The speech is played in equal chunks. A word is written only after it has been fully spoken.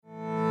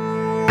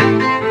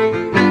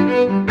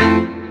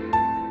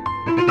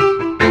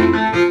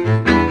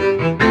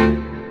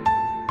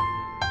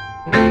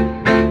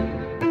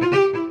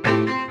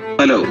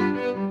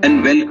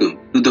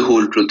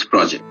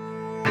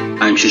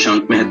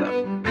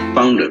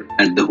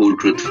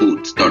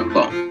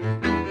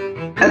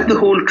wholetruthfoods.com. At The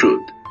Whole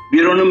Truth,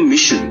 we are on a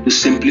mission to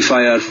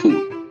simplify our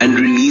food and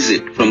release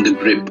it from the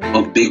grip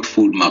of big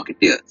food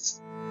marketeers.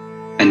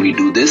 And we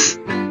do this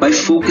by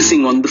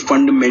focusing on the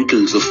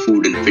fundamentals of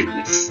food and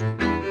fitness.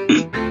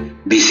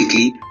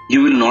 Basically,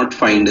 you will not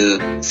find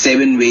a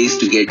 7 ways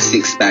to get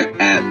six-pack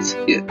abs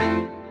here.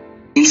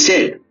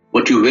 Instead,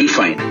 what you will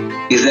find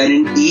is that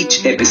in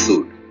each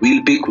episode,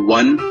 we'll pick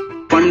one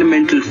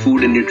fundamental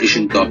food and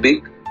nutrition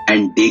topic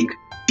and dig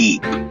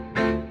deep.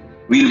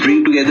 We'll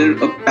bring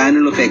together a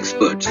panel of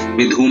experts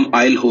with whom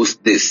I'll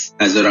host this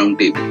as a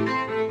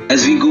roundtable,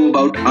 as we go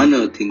about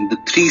unearthing the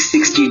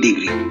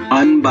 360-degree,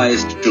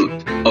 unbiased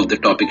truth of the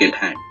topic at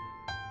hand.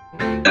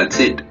 That's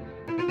it.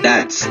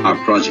 That's our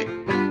project.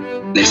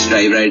 Let's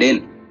dive right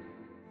in.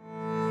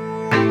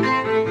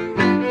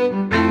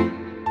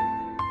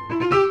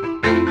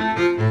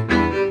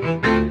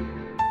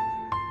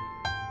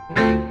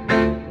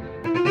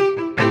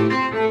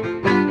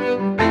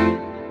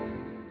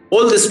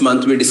 All this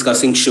month, we're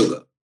discussing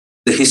sugar,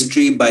 the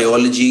history,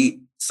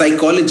 biology,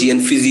 psychology,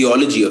 and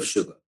physiology of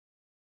sugar.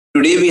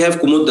 Today, we have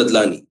Kumud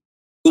Dadlani.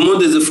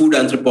 Kumud is a food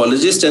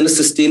anthropologist and a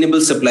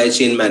sustainable supply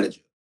chain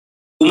manager.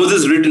 Kumud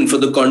has written for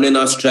the Condé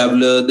Nast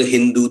Traveler, The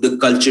Hindu, The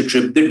Culture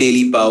Trip, The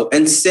Daily Pow,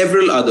 and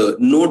several other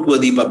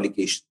noteworthy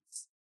publications.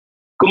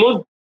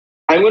 Kumud,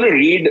 I'm going to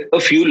read a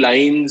few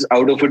lines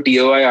out of a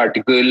TOI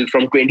article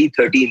from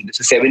 2013. This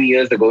is 7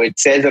 years ago. It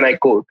says, and I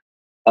quote,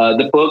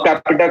 the per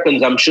capita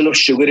consumption of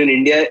sugar in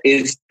India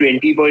is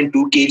 20.2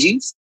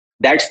 kgs.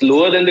 That's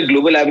lower than the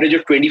global average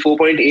of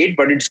 24.8,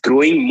 but it's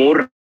growing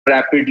more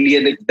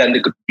rapidly than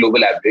the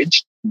global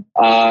average.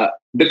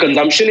 The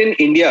consumption in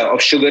India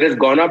of sugar has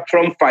gone up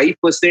from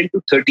 5%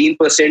 to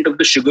 13% of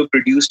the sugar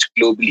produced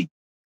globally.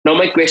 Now,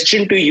 my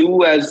question to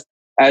you as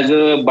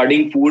a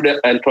budding food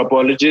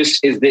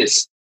anthropologist is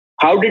this.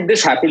 How did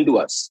this happen to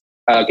us?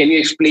 Can you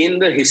explain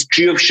the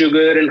history of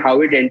sugar and how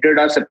it entered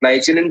our supply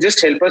chain and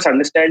just help us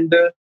understand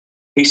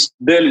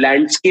the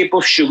landscape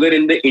of sugar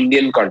in the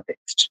Indian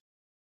context?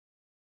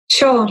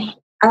 Sure.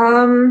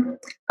 I'm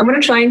going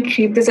to try and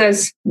keep this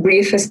as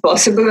brief as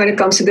possible when it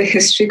comes to the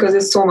history because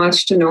there's so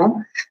much to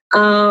know.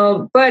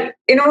 But,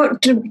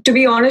 to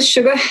be honest,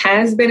 sugar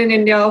has been in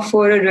India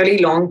for a really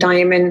long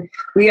time, and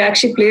we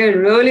actually play a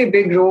really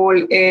big role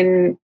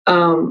in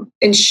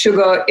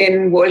sugar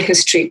in world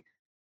history.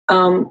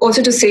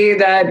 Also to say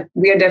that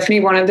we are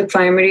definitely one of the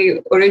primary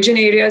origin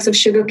areas of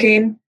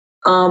sugarcane.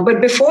 But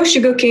before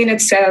sugarcane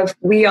itself,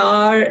 we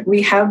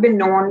have been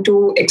known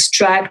to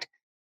extract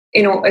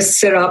a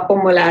syrup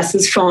or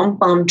molasses from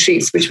palm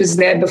trees, which was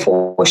there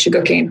before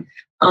sugarcane.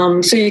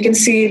 So you can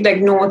see like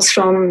notes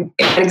from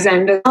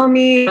Alexander's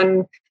army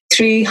on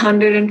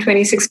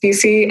 326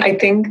 BC, I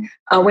think,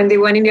 when they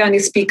were in India and they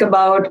speak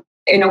about,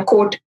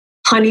 quote,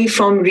 honey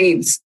from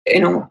reeds,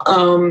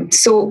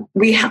 So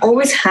we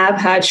always have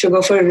had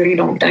sugar for a very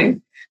long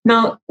time.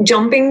 Now,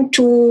 jumping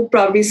to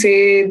probably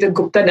say the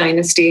Gupta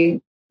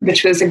Dynasty,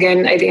 which was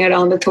again, I think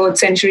around the 3rd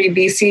century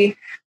BC,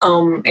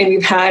 and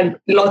we've had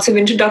lots of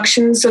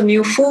introductions of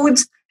new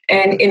foods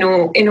and,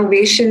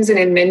 innovations and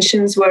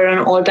inventions were on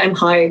an all-time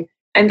high.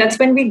 And that's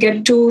when we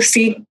get to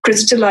see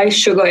crystallized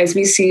sugar as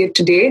we see it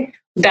today.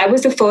 That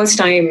was the first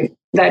time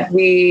that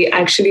we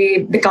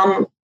actually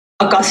become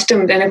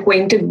accustomed and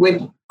acquainted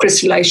with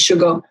crystallized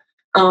sugar.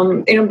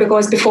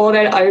 Because before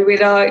that,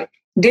 Ayurveda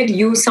did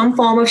use some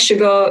form of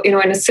sugar, in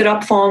a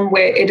syrup form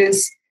where it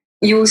is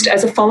used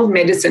as a form of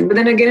medicine, but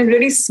then again in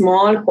really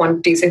small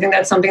quantities. I think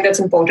that's something that's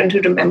important to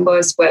remember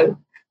as well.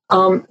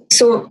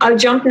 So I'll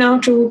jump now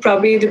to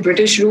probably the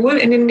British rule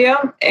in India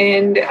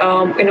and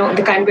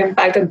the kind of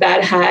impact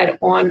that had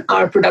on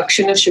our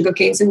production of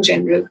sugarcanes in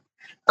general.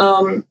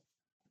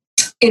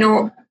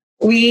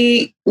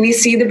 We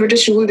see the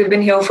British rule. They've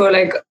been here for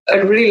like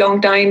a really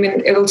long time,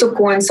 and it also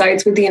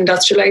coincides with the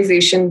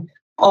industrialization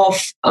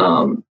of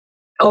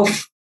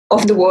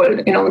the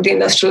world. The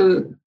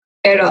industrial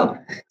era.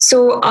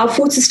 So our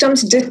food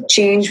systems did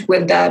change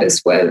with that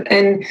as well.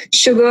 And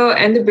sugar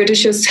and the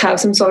Britishers have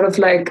some sort of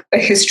like a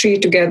history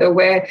together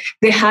where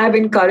they have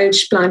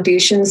encouraged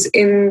plantations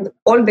in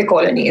all the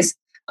colonies.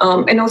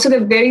 And also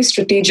they're very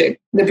strategic,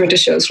 the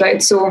Britishers,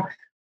 right? So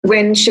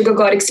when sugar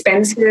got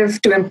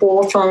expensive to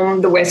import from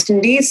the West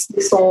Indies,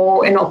 they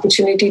saw an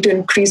opportunity to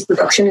increase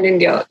production in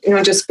India,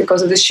 just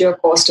because of the sheer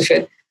cost of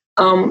it.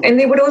 And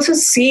they would also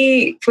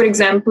see, for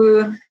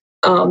example,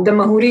 the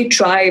Mahuri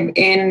tribe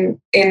in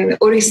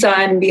Orissa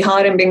and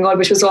Bihar and Bengal,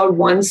 which was all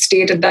one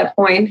state at that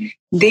point,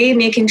 they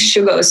making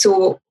sugar.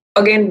 So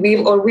again,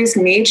 we've always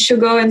made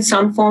sugar in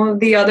some form or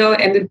the other,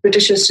 and the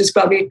Britishers just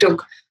probably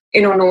took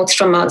notes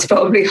from us,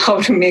 probably how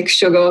to make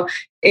sugar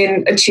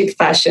in a cheap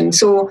fashion.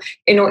 So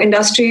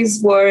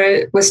industries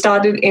were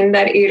started in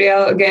that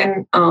area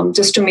again,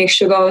 just to make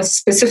sugar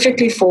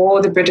specifically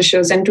for the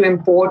Britishers and to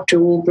import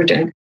to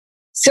Britain.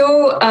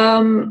 So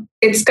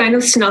it's kind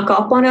of snuck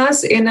up on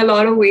us in a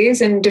lot of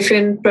ways and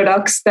different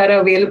products that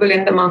are available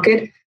in the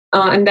market.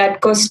 And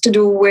that goes to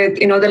do with,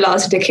 the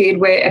last decade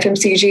where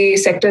FMCG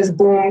sectors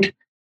boomed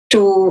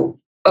to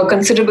a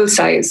considerable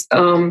size.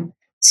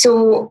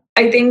 So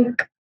I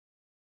think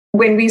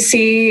when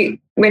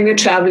we're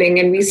traveling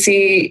and we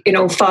see,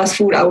 fast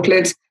food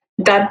outlets,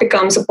 that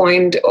becomes a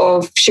point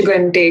of sugar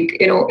intake.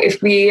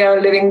 If we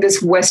are living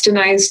this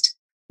westernized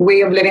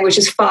way of living, which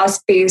is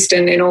fast paced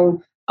and,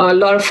 a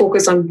lot of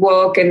focus on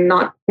work and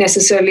not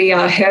necessarily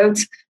our health,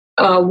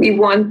 we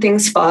want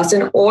things fast.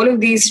 And all of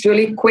these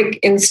really quick,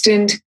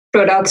 instant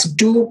products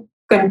do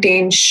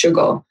contain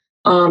sugar.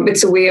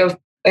 It's a way of,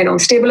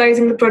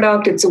 stabilizing the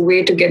product. It's a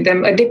way to get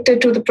them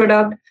addicted to the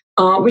product,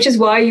 which is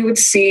why you would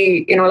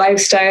see,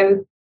 lifestyle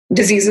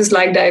diseases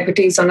like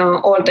diabetes on an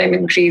all-time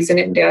increase in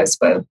India as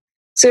well.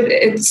 So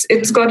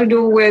it's got to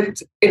do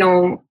with,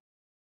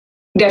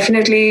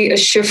 definitely a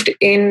shift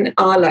in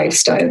our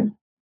lifestyle.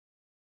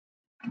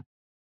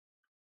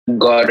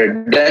 Got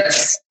it.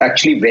 That's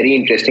actually very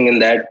interesting in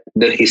that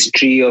the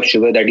history of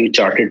sugar that you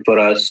charted for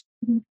us,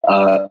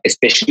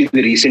 especially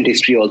the recent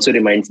history, also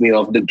reminds me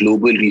of the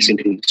global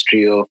recent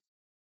history of,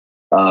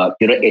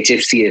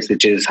 HFCS,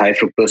 which is high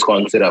fructose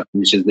corn syrup,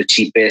 which is the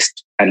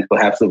cheapest and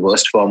perhaps the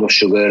worst form of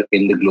sugar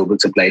in the global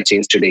supply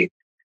chains today,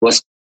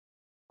 was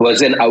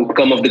an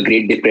outcome of the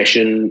Great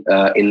Depression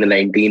in the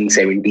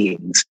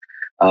 1970s.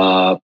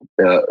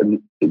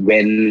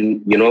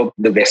 When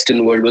the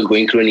Western world was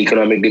going through an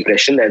economic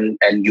depression,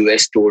 and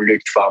US told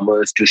its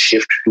farmers to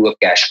shift to a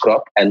cash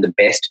crop, and the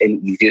best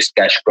and easiest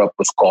cash crop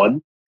was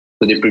corn.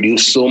 So they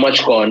produced so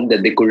much corn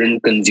that they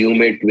couldn't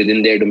consume it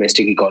within their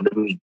domestic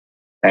economy,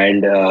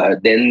 and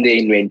then they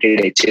invented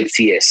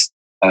HFCS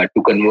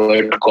to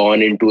convert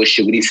corn into a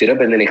sugary syrup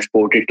and then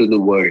export it to the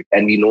world.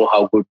 And we know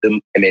how good the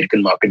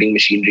American marketing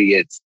machinery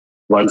is.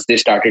 Once they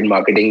started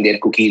marketing their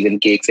cookies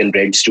and cakes and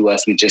breads to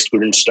us, we just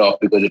couldn't stop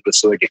because it was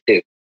so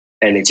addictive.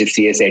 And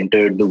HFCS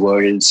entered the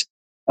world's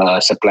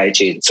supply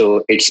chain.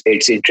 So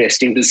it's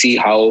interesting to see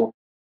how,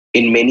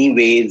 in many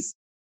ways,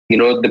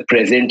 the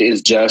present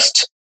is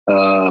just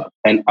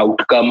an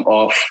outcome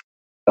of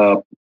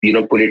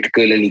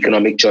political and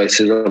economic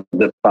choices of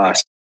the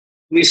past.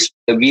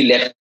 We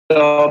left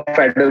off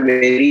at a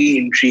very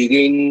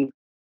intriguing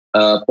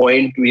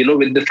point,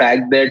 with the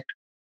fact that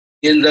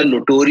Indians are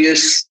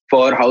notorious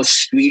for how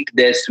sweet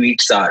their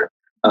sweets are.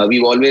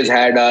 We've always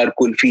had our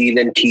kulfis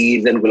and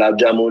kheers and gulab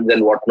jamuns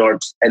and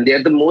whatnots, and they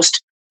are the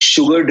most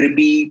sugar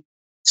drippy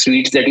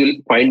sweets that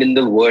you'll find in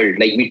the world.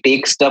 Like, we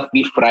take stuff,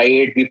 we fry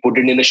it, we put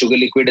it in a sugar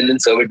liquid and then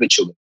serve it with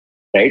sugar,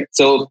 right?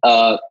 So,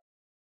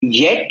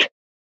 yet,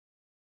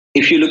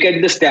 if you look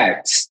at the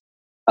stats,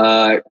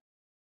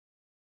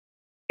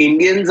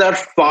 Indians are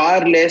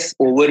far less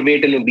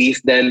overweight and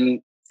obese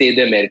than, say,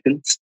 the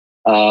Americans.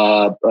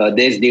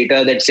 There's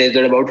data that says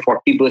that about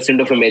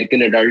 40% of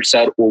American adults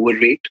are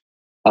overweight.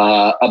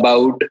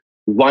 About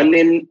 1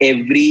 in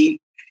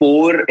every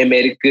 4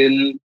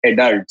 American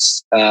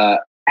adults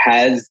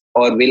has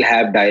or will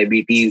have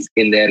diabetes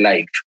in their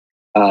life.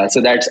 So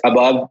that's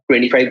above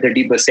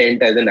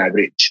 25-30% as an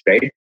average,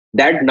 right?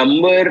 That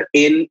number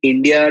in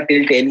India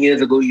till 10 years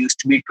ago used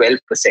to be 12%.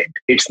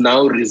 It's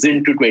now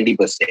risen to 20%.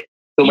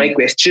 So my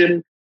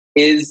question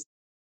is,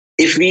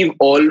 if we've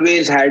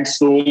always had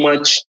so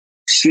much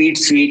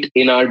sweet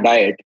in our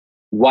diet,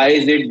 why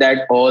is it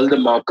that all the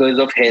markers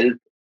of health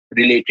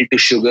related to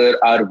sugar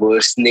are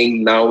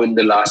worsening now in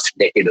the last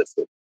decade or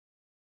so?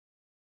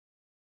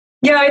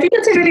 Yeah, I think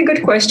that's a really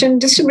good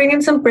question. Just to bring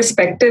in some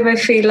perspective, I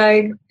feel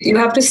like you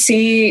have to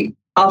see,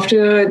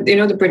 after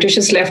the British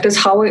has left us,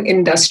 how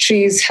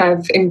industries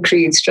have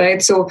increased,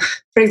 right? So,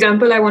 for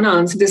example, I want to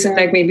answer this in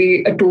like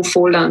maybe a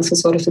twofold answer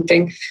sort of a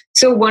thing.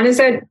 So one is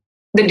that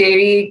the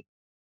dairy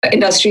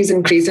industries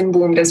increased and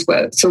boomed as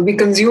well. So we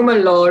consume a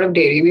lot of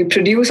dairy. We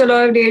produce a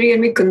lot of dairy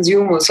and we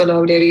consume also a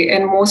lot of dairy.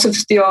 And most of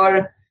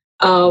your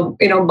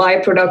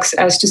byproducts,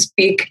 as to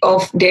speak,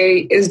 of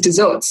dairy is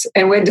desserts.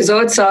 And where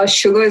desserts are,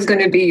 sugar is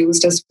going to be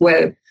used as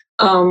well.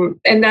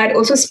 And that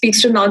also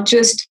speaks to not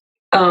just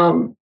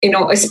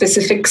a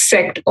specific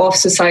sect of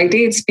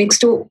society. It speaks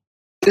to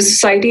the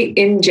society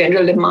in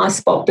general, the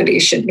mass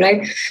population,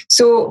 right?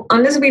 So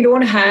unless we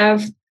don't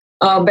have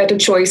better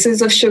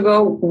choices of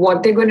sugar,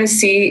 what they're going to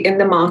see in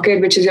the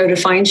market, which is your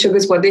refined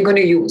sugars, what they're going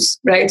to use,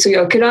 right? So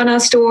your kirana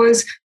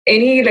stores,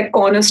 any like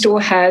corner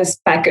store has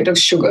packet of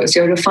sugars,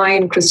 your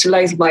refined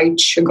crystallized white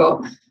sugar.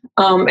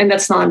 And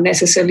that's not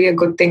necessarily a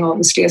good thing,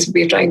 obviously, as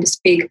we're trying to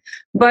speak.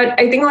 But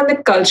I think on the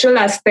cultural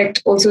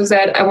aspect also, is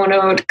that I want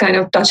to kind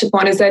of touch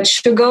upon, is that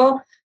sugar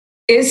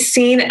is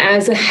seen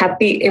as a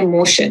happy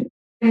emotion.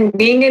 And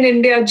being in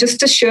India, just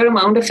the sheer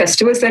amount of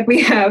festivals that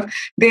we have,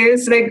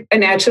 there's like a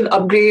natural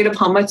upgrade of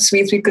how much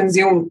sweets we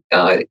consume,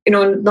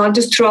 not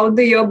just throughout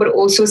the year, but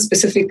also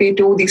specifically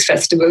to these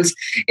festivals.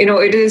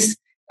 It is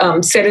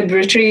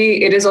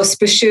celebratory, it is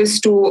auspicious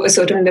to a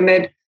certain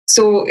limit.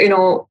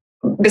 So,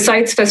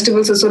 besides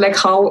festivals, also like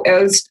how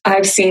else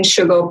I've seen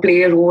sugar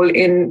play a role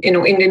in,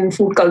 Indian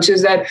food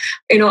cultures, that,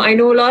 I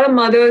know a lot of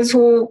mothers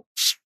who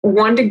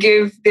want to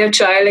give their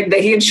child like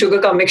dahi and sugar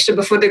ka mixture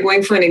before they're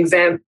going for an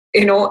exam.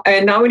 And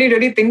now when you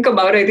really think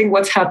about it, I think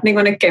what's happening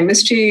on a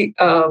chemistry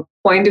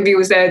point of view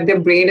is that their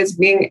brain is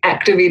being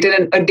activated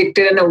and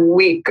addicted and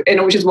awake,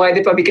 which is why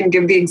they probably can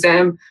give the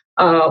exam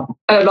a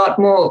lot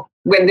more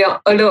when they're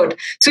alert.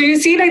 So you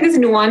see like these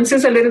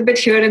nuances a little bit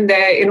here and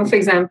there. For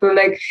example,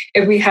 like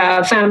if we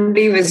have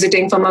family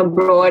visiting from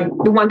abroad,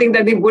 the one thing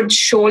that they would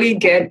surely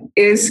get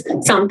is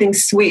something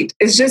sweet.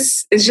 It's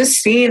just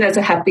seen as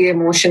a happy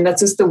emotion.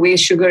 That's just the way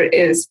sugar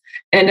is,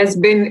 and has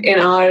been in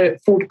our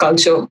food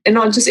culture, and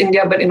not just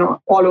India, but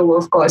all over,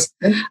 of course.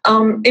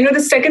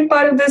 The second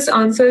part of this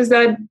answer is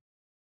that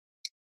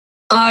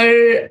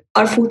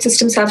our food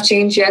systems have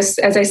changed. Yes,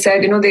 as I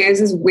said, there is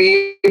this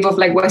wave of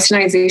like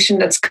westernization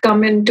that's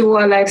come into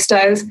our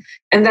lifestyles,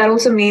 and that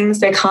also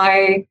means like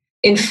high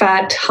in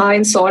fat, high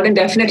in salt, and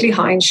definitely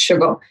high in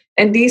sugar.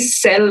 And these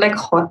sell like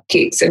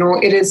hotcakes.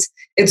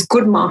 It's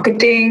good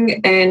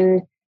marketing,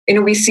 and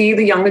we see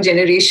the younger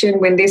generation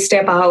when they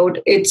step out.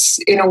 It's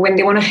when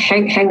they want to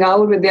hang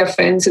out with their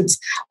friends, it's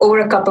over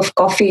a cup of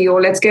coffee,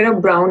 or let's get a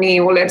brownie,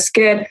 or let's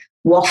get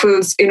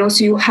waffles.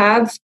 So you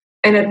have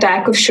an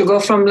attack of sugar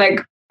from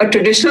like a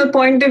traditional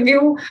point of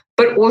view,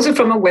 but also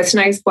from a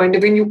westernized point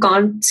of view. You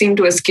can't seem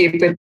to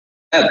escape it.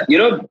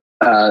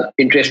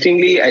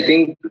 Interestingly, I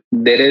think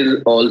there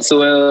is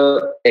also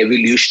a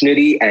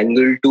evolutionary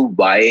angle to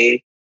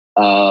why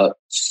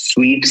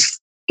sweets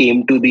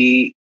came to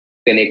be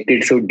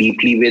connected so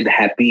deeply with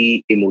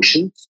happy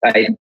emotions.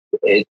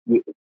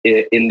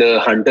 In the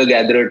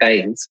hunter-gatherer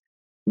times,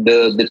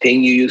 the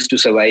thing you used to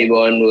survive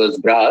on was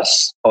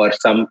grass or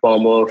some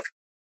form of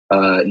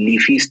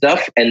leafy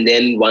stuff, and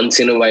then once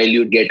in a while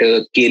you'd get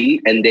a kill,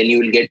 and then you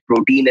will get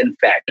protein and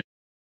fat.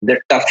 The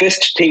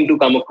toughest thing to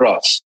come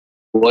across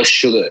was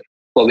sugar,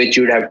 for which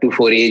you'd have to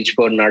forage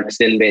for nuts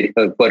and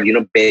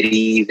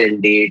berries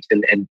and dates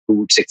and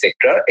fruits,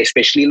 etc.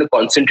 Especially in the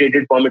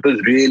concentrated form, it was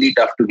really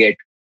tough to get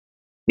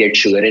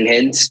sugar, and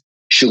hence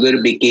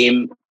sugar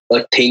became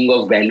a thing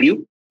of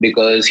value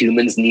because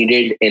humans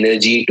needed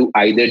energy to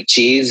either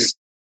chase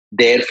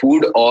their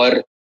food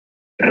or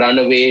run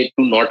away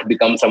to not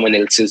become someone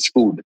else's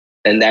food.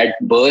 And that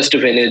burst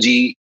of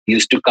energy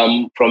used to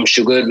come from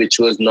sugar, which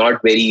was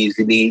not very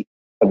easily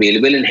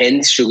available. And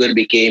hence sugar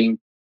became,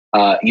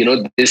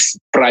 this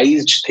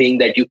prized thing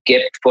that you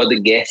kept for the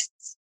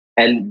guests,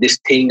 and this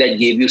thing that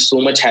gave you so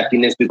much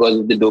happiness because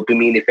of the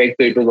dopamine effect.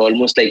 So it was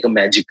almost like a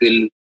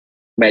magical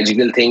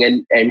thing.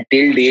 And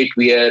till date,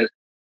 we are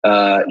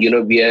a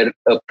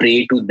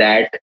prey to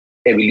that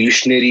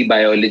evolutionary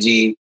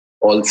biology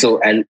also.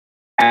 And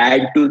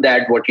add to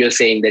that what you're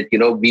saying, that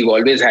we've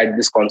always had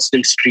this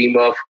constant stream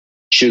of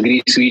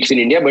sugary sweets in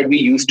India, but we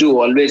used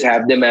to always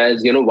have them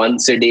as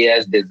once a day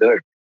as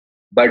dessert.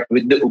 But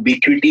with the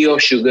ubiquity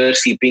of sugar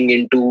seeping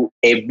into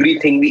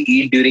everything we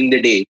eat during the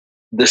day,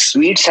 the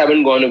sweets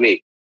haven't gone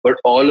away, but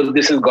all of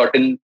this has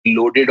gotten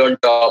loaded on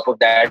top of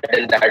that,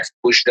 and that's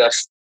pushed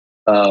us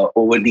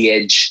over the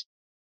edge.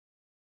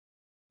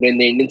 In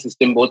the Indian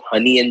system, both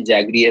honey and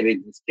jaggery have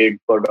existed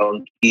for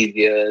donkey's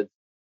years,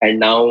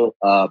 and now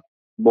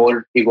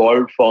more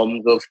evolved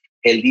forms of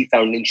healthy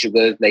sounding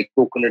sugars like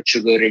coconut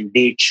sugar and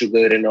date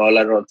sugar and all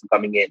are also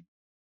coming in.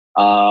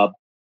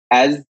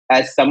 As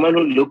someone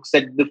who looks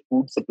at the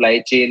food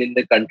supply chain in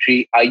the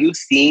country, are you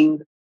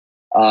seeing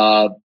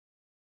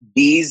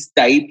these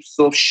types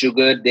of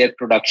sugar, their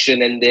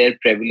production and their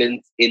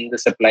prevalence in the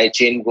supply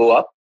chain go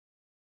up?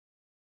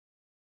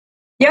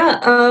 Yeah,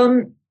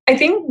 I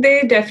think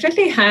there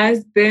definitely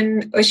has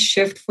been a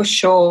shift for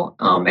sure.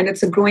 And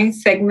it's a growing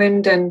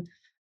segment, and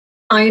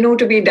I know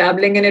to be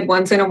dabbling in it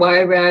once in a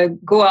while, where I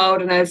go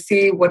out and I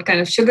see what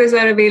kind of sugars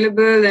are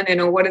available,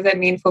 and what does that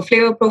mean for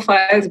flavor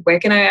profiles? Where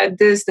can I add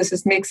this? Does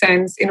this make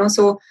sense?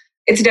 So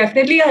it's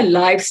definitely a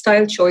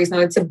lifestyle choice now.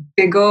 It's a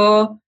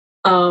bigger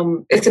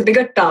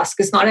task.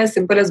 It's not as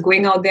simple as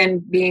going out there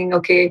and being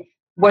okay.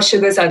 What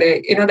sugars are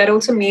there? That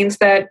also means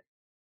that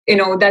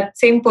that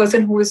same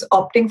person who is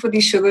opting for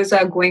these sugars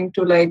are going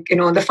to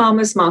the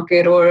farmer's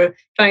market or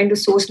trying to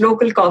source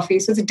local coffee.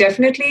 So it's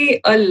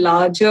definitely a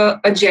larger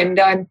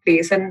agenda in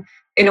place. And,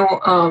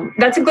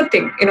 that's a good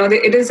thing.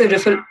 It is a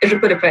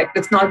ripple effect.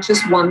 It's not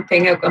just one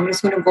thing. I'm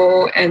just going to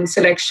go and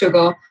select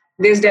sugar.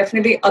 There's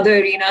definitely other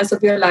arenas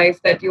of your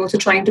life that you're also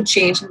trying to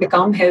change and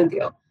become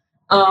healthier.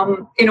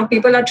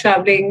 People are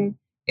traveling,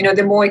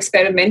 they're more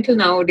experimental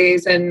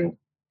nowadays. And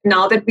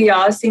now that we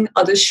are seeing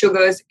other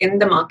sugars in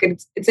the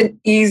market, it's an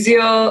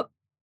easier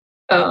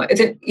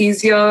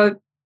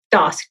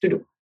task to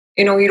do.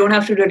 You don't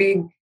have to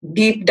really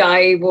deep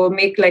dive or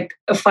make like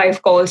a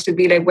 5 calls to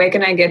be like, where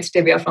can I get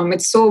stevia from?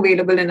 It's so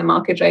available in the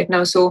market right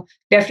now. So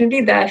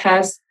definitely that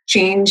has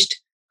changed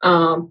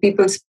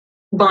people's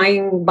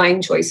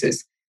buying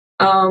choices.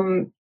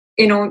 I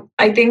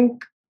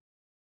think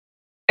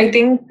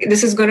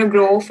this is going to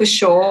grow for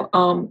sure,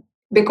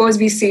 because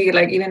we see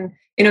like even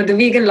the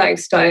vegan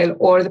lifestyle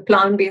or the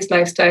plant-based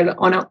lifestyle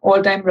on an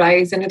all-time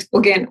rise, and it's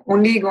again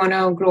only going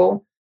to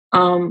grow.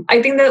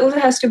 I think there also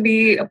has to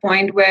be a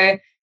point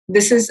where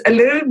this is a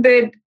little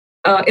bit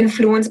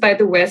influenced by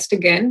the West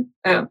again.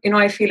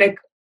 I feel like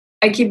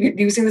I keep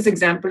using this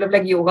example of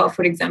like yoga,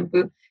 for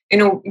example.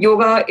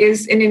 Yoga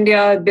is in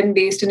India, been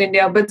based in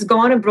India, but it's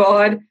gone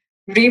abroad,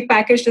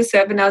 repackaged as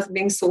 7 hours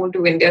being sold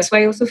to India. So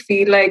I also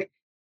feel like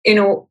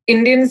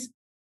Indians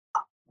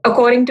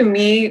according to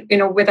me,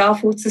 with our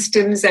food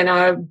systems and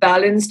our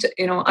balanced,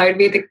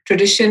 Ayurvedic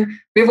tradition,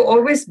 we've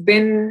always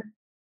been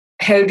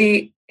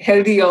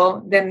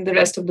healthier than the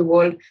rest of the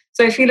world.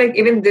 So I feel like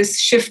even this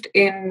shift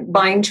in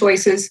buying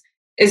choices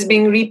is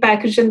being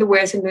repackaged in the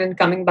West and then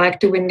coming back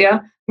to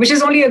India, which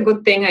is only a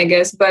good thing, I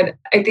guess. But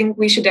I think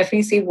we should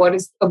definitely see what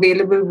is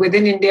available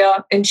within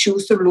India and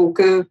choose the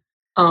local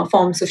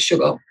forms of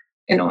sugar,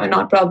 and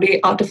not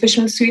probably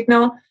artificial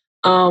sweetener.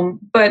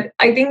 But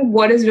I think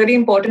what is really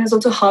important is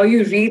also how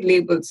you read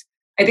labels.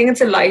 I think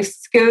it's a life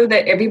skill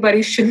that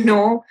everybody should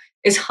know,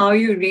 is how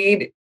you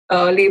read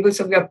labels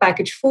of your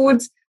packaged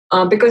foods,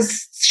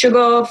 because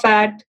sugar,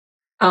 fat,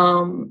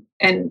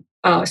 and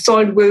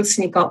salt will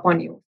sneak up on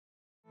you.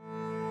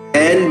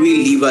 And we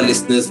leave our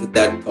listeners with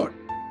that thought.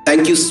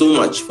 Thank you so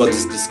much for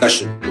this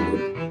discussion.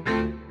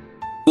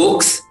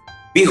 Folks,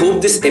 we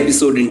hope this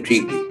episode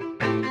intrigued you.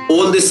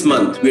 All this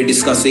month, we're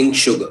discussing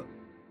sugar.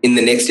 In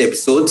the next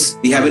episodes,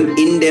 we have an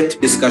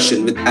in-depth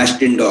discussion with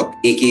Ashton Dock,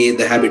 aka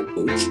the Habit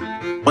Coach,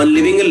 on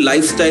living a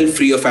lifestyle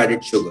free of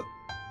added sugar,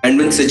 and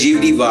with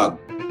Sajeevdi Wagh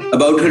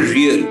about her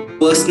real,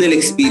 personal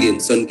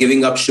experience on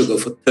giving up sugar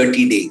for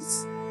 30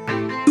 days.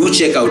 Do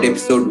check out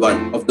episode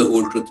 1 of the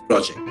Whole Truth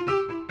Project.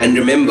 And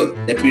remember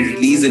that we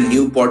release a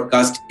new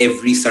podcast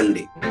every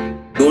Sunday.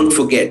 Don't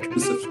forget to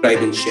subscribe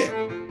and share.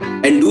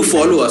 And do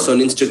follow us on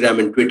Instagram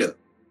and Twitter.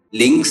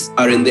 Links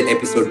are in the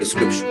episode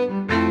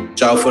description.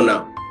 Ciao for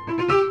now.